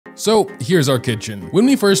So here's our kitchen. When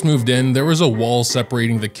we first moved in, there was a wall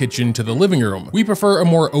separating the kitchen to the living room. We prefer a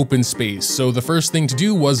more open space, so the first thing to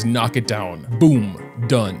do was knock it down. Boom,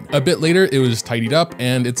 done. A bit later, it was tidied up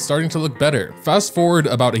and it's starting to look better. Fast forward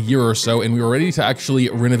about a year or so and we were ready to actually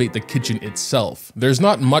renovate the kitchen itself. There's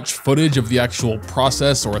not much footage of the actual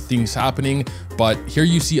process or things happening, but here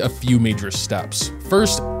you see a few major steps.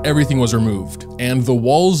 First, everything was removed, and the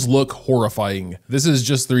walls look horrifying. This is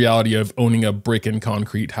just the reality of owning a brick and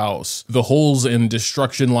concrete house. The holes and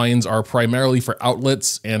destruction lines are primarily for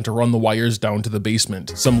outlets and to run the wires down to the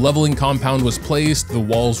basement. Some leveling compound was placed, the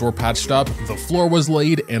walls were patched up, the floor was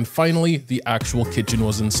laid, and finally, the actual kitchen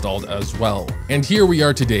was installed as well. And here we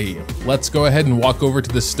are today. Let's go ahead and walk over to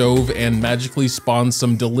the stove and magically spawn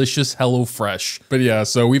some delicious HelloFresh. But yeah,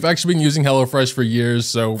 so we've actually been using HelloFresh for years,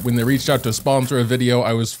 so when they reached out to sponsor a video,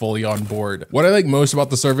 I was fully on board. What I like most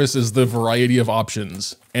about the service is the variety of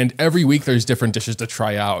options. And every week there's different dishes to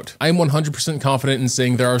try out. I'm 100% confident in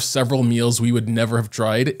saying there are several meals we would never have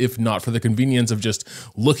tried if not for the convenience of just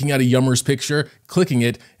looking at a Yummer's picture, clicking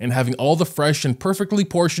it, and having all the fresh and perfectly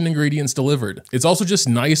portioned ingredients delivered. It's also just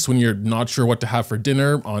nice when you're not sure what to have for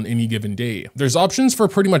dinner on any given day. There's options for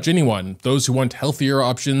pretty much anyone. Those who want healthier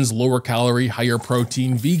options, lower calorie, higher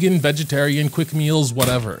protein, vegan, vegetarian, quick meals,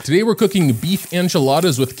 whatever. Today we're cooking beef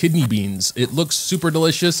enchiladas with kidney beans. It looks super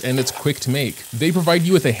delicious and it's quick to make. They provide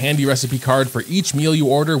you with a handy recipe card for each meal you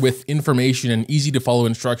order with information and easy to follow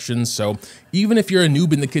instructions, so even if you're a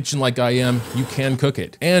noob in the kitchen like I am, you can cook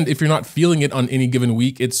it. And if you're not feeling it on any given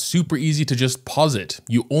week, it's super easy to just pause it.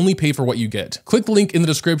 You only pay for what you get. Click the link in the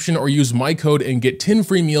description or use my code and get 10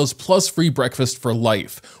 free meals plus free breakfast for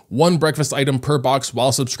life. One breakfast item per box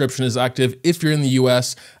while subscription is active if you're in the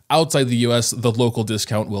US. Outside the US, the local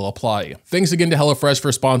discount will apply. Thanks again to HelloFresh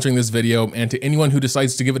for sponsoring this video and to anyone who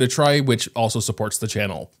decides to give it a try, which also supports the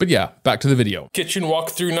channel. But yeah, back to the video. Kitchen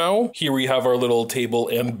walkthrough now. Here we have our little table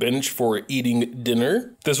and bench for eating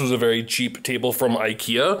dinner. This was a very cheap table from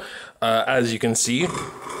IKEA. As you can see,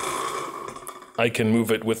 I can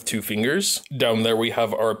move it with 2 fingers. Down there we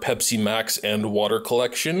have our Pepsi Max and water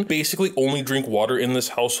collection. Basically only drink water in this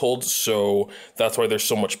household, so that's why there's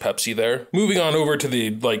so much Pepsi there. Moving on over to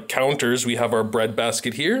the counters, we have our bread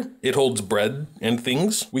basket here. It holds bread and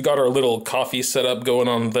things. We got our little coffee setup going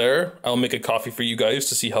on there. I'll make a coffee for you guys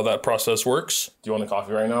to see how that process works. Do you want a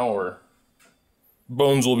coffee right now, or?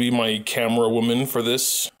 Bones will be my camera woman for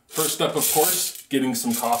this. First step, of course, getting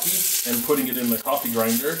some coffee and putting it in the coffee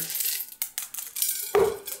grinder.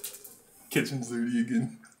 Kitchen's dirty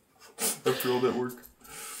again after all that work.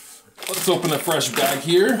 Let's open a fresh bag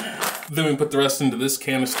here. Then we put the rest into this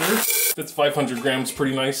canister. Fits 500 grams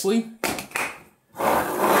pretty nicely.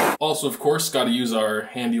 Also, of course, got to use our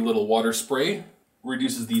handy little water spray.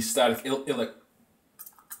 Reduces the static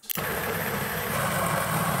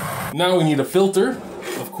Now we need a filter,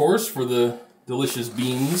 of course, for the delicious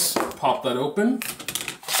beans. Pop that open.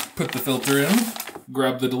 Put the filter in.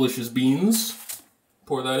 Grab the delicious beans.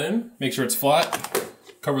 Pour that in, make sure it's flat,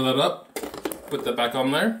 cover that up, put that back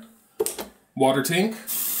on there. Water tank,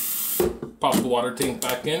 pop the water tank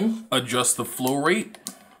back in, adjust the flow rate,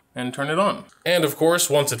 and turn it on. And of course,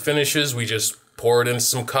 once it finishes, we just pour it into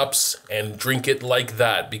some cups and drink it like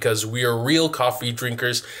that, because we are real coffee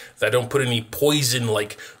drinkers that don't put any poison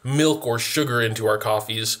like milk or sugar into our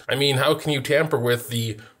coffees. I mean, how can you tamper with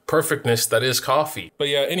the perfectness that is coffee? But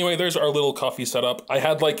yeah, anyway, there's our little coffee setup. I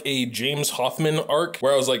had like a James Hoffman arc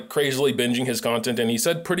where I was like crazily binging his content, and he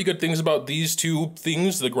said pretty good things about these 2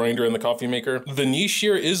 things, the grinder and the coffee maker. The niche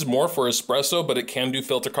here is more for espresso, but it can do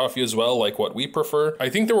filter coffee as well, like what we prefer. I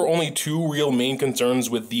think there were only 2 real main concerns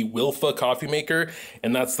with the Wilfa coffee maker,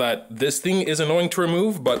 and that's that this thing is annoying to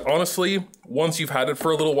remove, but honestly, once you've had it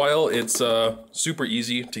for a little while, it's super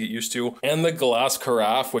easy to get used to. And the glass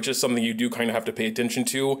carafe, which is something you do kind of have to pay attention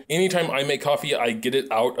to. Anytime I make coffee, I get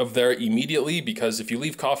it out of there immediately, because if you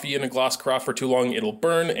leave coffee in a glass carafe for too long, it'll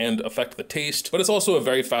burn and affect the taste. But it's also a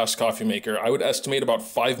very fast coffee maker. I would estimate about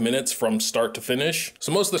 5 minutes from start to finish.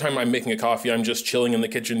 So most of the time I'm making a coffee, I'm just chilling in the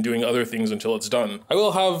kitchen doing other things until it's done. I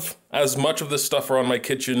will have as much of this stuff around my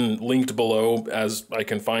kitchen linked below as I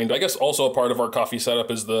can find. I guess also a part of our coffee setup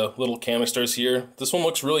is the little canisters here. This one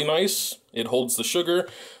looks really nice. It holds the sugar.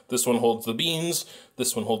 This one holds the beans.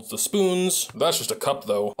 This one holds the spoons. That's just a cup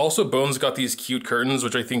though. Also, Bones got these cute curtains,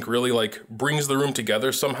 which I think really brings the room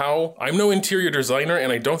together somehow. I'm no interior designer,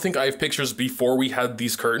 and I don't think I have pictures before we had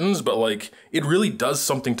these curtains, but it really does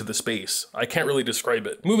something to the space. I can't really describe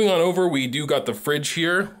it. Moving on over, we do got the fridge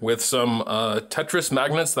here with some Tetris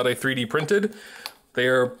magnets that I 3D printed. They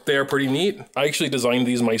are pretty neat. I actually designed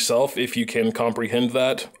these myself, if you can comprehend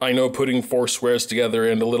that. I know putting 4 squares together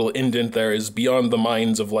and a little indent there is beyond the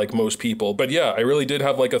minds of like most people. But yeah, I really did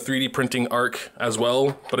have like a 3D printing arc as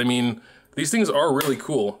well. But I mean, these things are really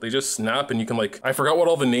cool. They just snap and you can like, I forgot what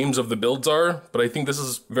all the names of the builds are, but I think this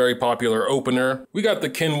is very popular. Opener. We got the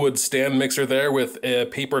Kenwood stand mixer there with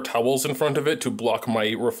paper towels in front of it to block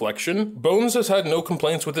my reflection. Bones has had no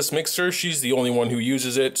complaints with this mixer. She's the only one who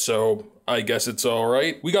uses it, so I guess it's all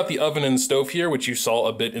right. We got the oven and stove here, which you saw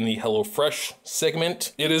a bit in the HelloFresh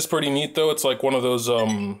segment. It is pretty neat though. It's like one of those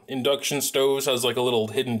induction stoves, has like a little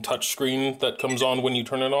hidden touch screen that comes on when you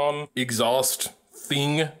turn it on. Exhaust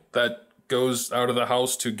thing that goes out of the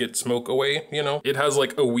house to get smoke away, you know? It has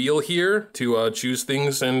like a wheel here to choose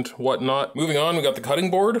things and whatnot. Moving on, we got the cutting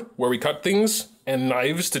board where we cut things and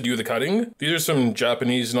knives to do the cutting. These are some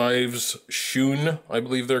Japanese knives, Shun, I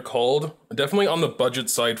believe they're called. Definitely on the budget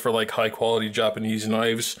side for like high quality Japanese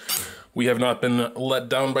knives. We have not been let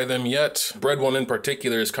down by them yet. Bread one in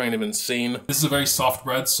particular is kind of insane. This is a very soft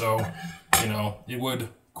bread, so, you know, it would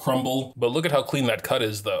crumble. But look at how clean that cut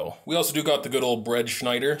is though. We also do got the good old bread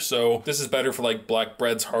Schneider, so this is better for like black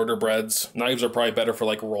breads, harder breads. Knives are probably better for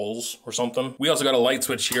like rolls or something. We also got a light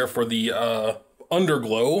switch here for the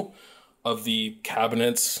underglow of the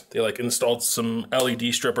cabinets. They like installed some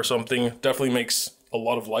LED strip or something. Definitely makes a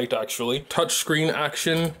lot of light actually. Touchscreen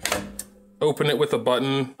action. Open it with a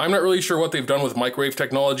button. I'm not really sure what they've done with microwave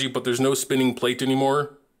technology, but there's no spinning plate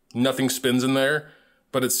anymore. Nothing spins in there,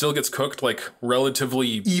 but it still gets cooked like relatively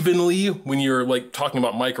evenly when you're like talking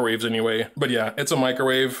about microwaves anyway. But yeah, it's a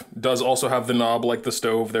microwave. Does also have the knob like the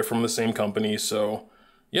stove. They're from the same company, so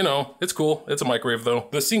you know, it's cool. It's a microwave though.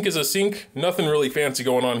 The sink is a sink. Nothing really fancy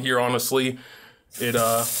going on here, honestly. It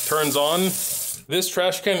turns on. This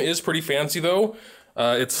trash can is pretty fancy though.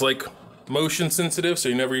 It's like motion sensitive, so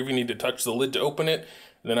you never even need to touch the lid to open it.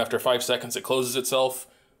 And then after 5 seconds, it closes itself.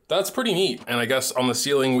 That's pretty neat. And I guess on the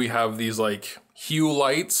ceiling, we have these like Hue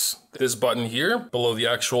Lights. This button here below the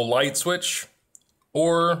actual light switch.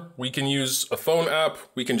 Or we can use a phone app.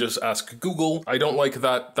 We can just ask Google. I don't like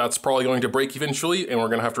that. That's probably going to break eventually and we're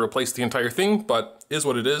gonna have to replace the entire thing, but is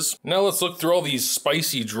what it is. Now let's look through all these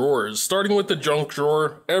spicy drawers. Starting with the junk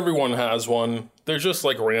drawer, everyone has one. There's just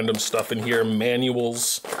like random stuff in here,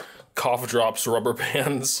 manuals, cough drops, rubber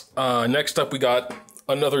bands. Next up, we got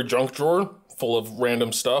another junk drawer full of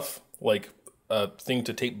random stuff, like a thing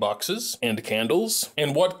to tape boxes and candles.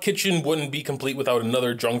 And what kitchen wouldn't be complete without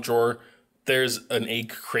another junk drawer? There's an egg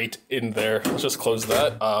crate in there. Let's just close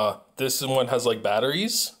that. This one has like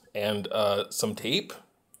batteries and some tape,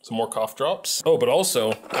 some more cough drops. Oh, but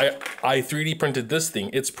also I 3D printed this thing.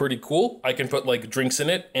 It's pretty cool. I can put like drinks in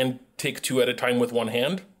it and take 2 at a time with one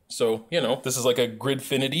hand. So, you know, this is like a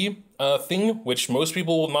Gridfinity thing, which most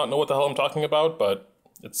people will not know what the hell I'm talking about, but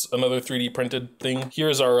it's another 3D printed thing.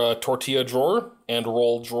 Here's our tortilla drawer and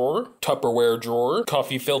roll drawer, Tupperware drawer,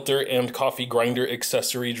 coffee filter and coffee grinder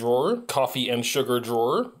accessory drawer, coffee and sugar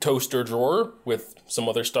drawer, toaster drawer with some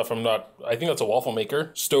other stuff I think that's a waffle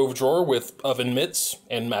maker, stove drawer with oven mitts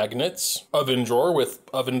and magnets, oven drawer with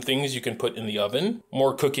oven things you can put in the oven,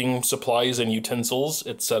 more cooking supplies and utensils,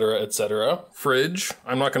 etc., etc. Fridge.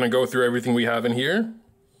 I'm not gonna go through everything we have in here.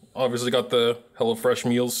 Obviously got the HelloFresh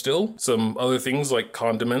meals still. Some other things like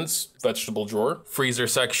condiments, vegetable drawer, freezer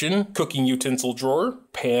section, cooking utensil drawer,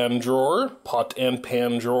 pan drawer, pot and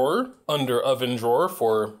pan drawer, under oven drawer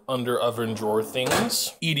for under oven drawer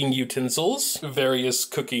things, eating utensils, various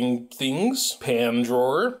cooking things, pan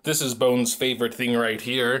drawer. This is Bone's favorite thing right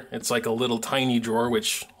here. It's like a little tiny drawer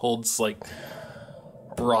which holds like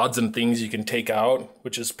rods and things you can take out,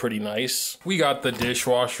 which is pretty nice. We got the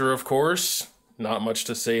dishwasher, of course. Not much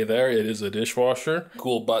to say there, it is a dishwasher.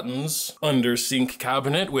 Cool buttons. Under sink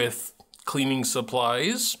cabinet with cleaning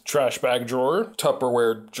supplies. Trash bag drawer.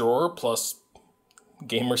 Tupperware drawer plus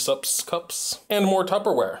gamer sups cups. And more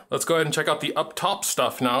Tupperware. Let's go ahead and check out the up top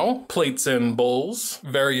stuff now. Plates and bowls.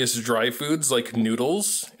 Various dry foods like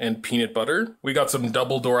noodles and peanut butter. We got some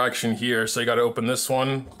double door action here, so you gotta open this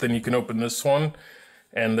one, then you can open this one.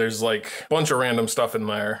 And there's like a bunch of random stuff in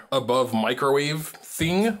there. Above microwave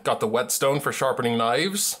thing, got the whetstone for sharpening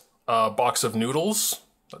knives, a box of noodles.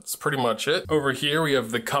 That's pretty much it. Over here we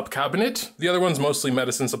have the cup cabinet. The other one's mostly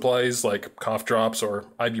medicine supplies like cough drops or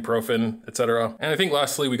ibuprofen, etc. And I think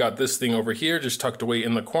lastly we got this thing over here just tucked away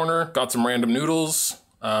in the corner. Got some random noodles,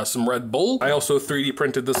 some Red Bull. I also 3D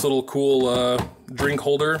printed this little cool drink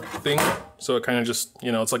holder thing. So it kind of just,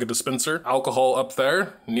 you know, it's like a dispenser. Alcohol up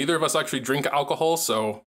there. Neither of us actually drink alcohol,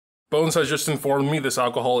 so Bones has just informed me this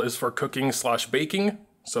alcohol is for cooking / baking.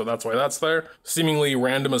 So that's why that's there. Seemingly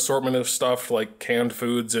random assortment of stuff like canned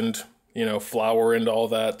foods and you know, flour and all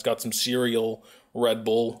that. It's got some cereal, Red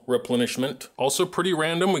Bull replenishment. Also pretty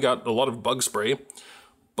random, we got a lot of bug spray,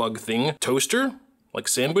 bug thing, toaster, like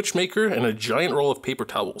sandwich maker, and a giant roll of paper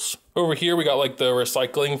towels. Over here, we got like the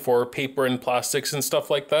recycling for paper and plastics and stuff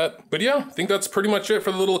like that. But yeah, I think that's pretty much it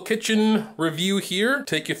for the little kitchen review here.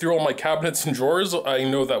 Take you through all my cabinets and drawers. I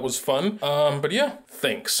know that was fun. But yeah,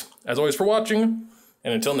 thanks as always for watching,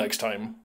 and until next time.